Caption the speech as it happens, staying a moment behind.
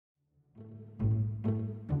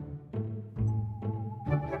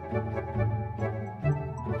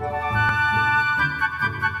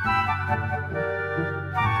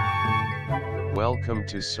Welcome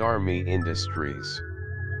to Sarmi Industries.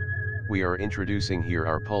 We are introducing here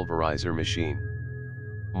our pulverizer machine.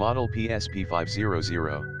 Model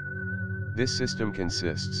PSP500. This system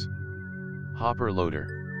consists hopper loader,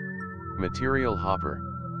 material hopper,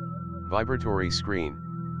 vibratory screen,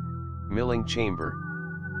 milling chamber,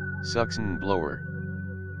 suction blower,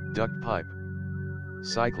 duct pipe,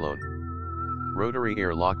 cyclone, rotary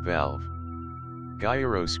airlock valve,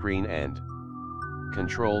 gyro screen and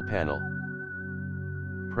control panel.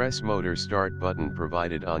 Press motor start button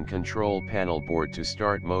provided on control panel board to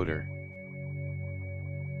start motor.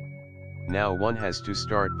 Now one has to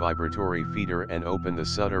start vibratory feeder and open the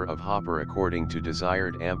shutter of hopper according to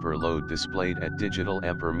desired ampere load displayed at digital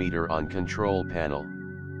ampere meter on control panel.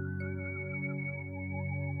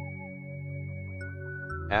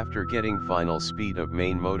 After getting final speed of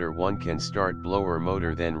main motor, one can start blower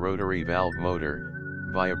motor, then rotary valve motor,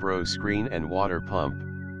 vibro screen and water pump.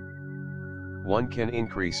 One can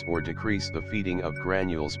increase or decrease the feeding of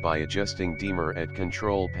granules by adjusting dimmer at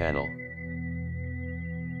control panel.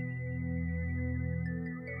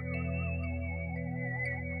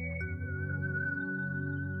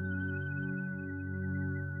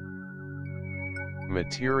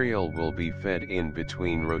 Material will be fed in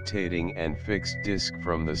between rotating and fixed disc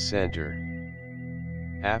from the center.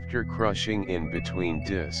 After crushing in between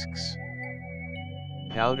discs,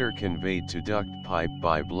 powder conveyed to duct pipe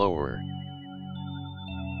by blower.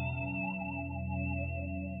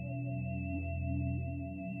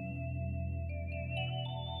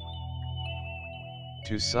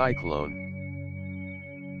 To cyclone.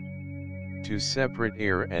 To separate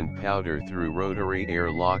air and powder through rotary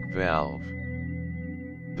airlock valve.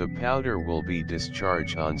 The powder will be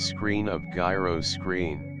discharged on screen of gyro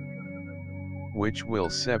screen, which will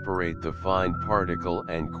separate the fine particle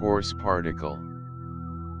and coarse particle.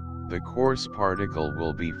 The coarse particle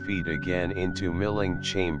will be fed again into milling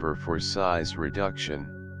chamber for size reduction,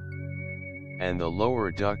 and the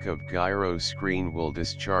lower duct of gyro screen will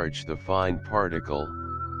discharge the fine particle.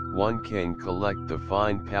 One can collect the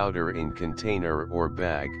fine powder in container or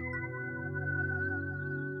bag.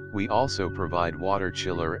 We also provide water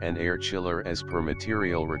chiller and air chiller as per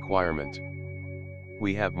material requirement.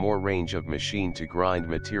 We have more range of machine to grind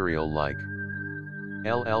material like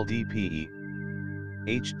LLDPE,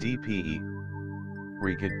 HDPE,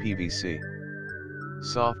 rigid PVC,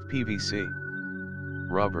 soft PVC,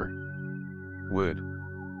 rubber, wood.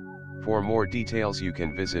 For more details you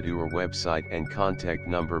can visit our website and contact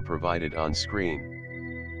number provided on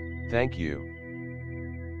screen. Thank you.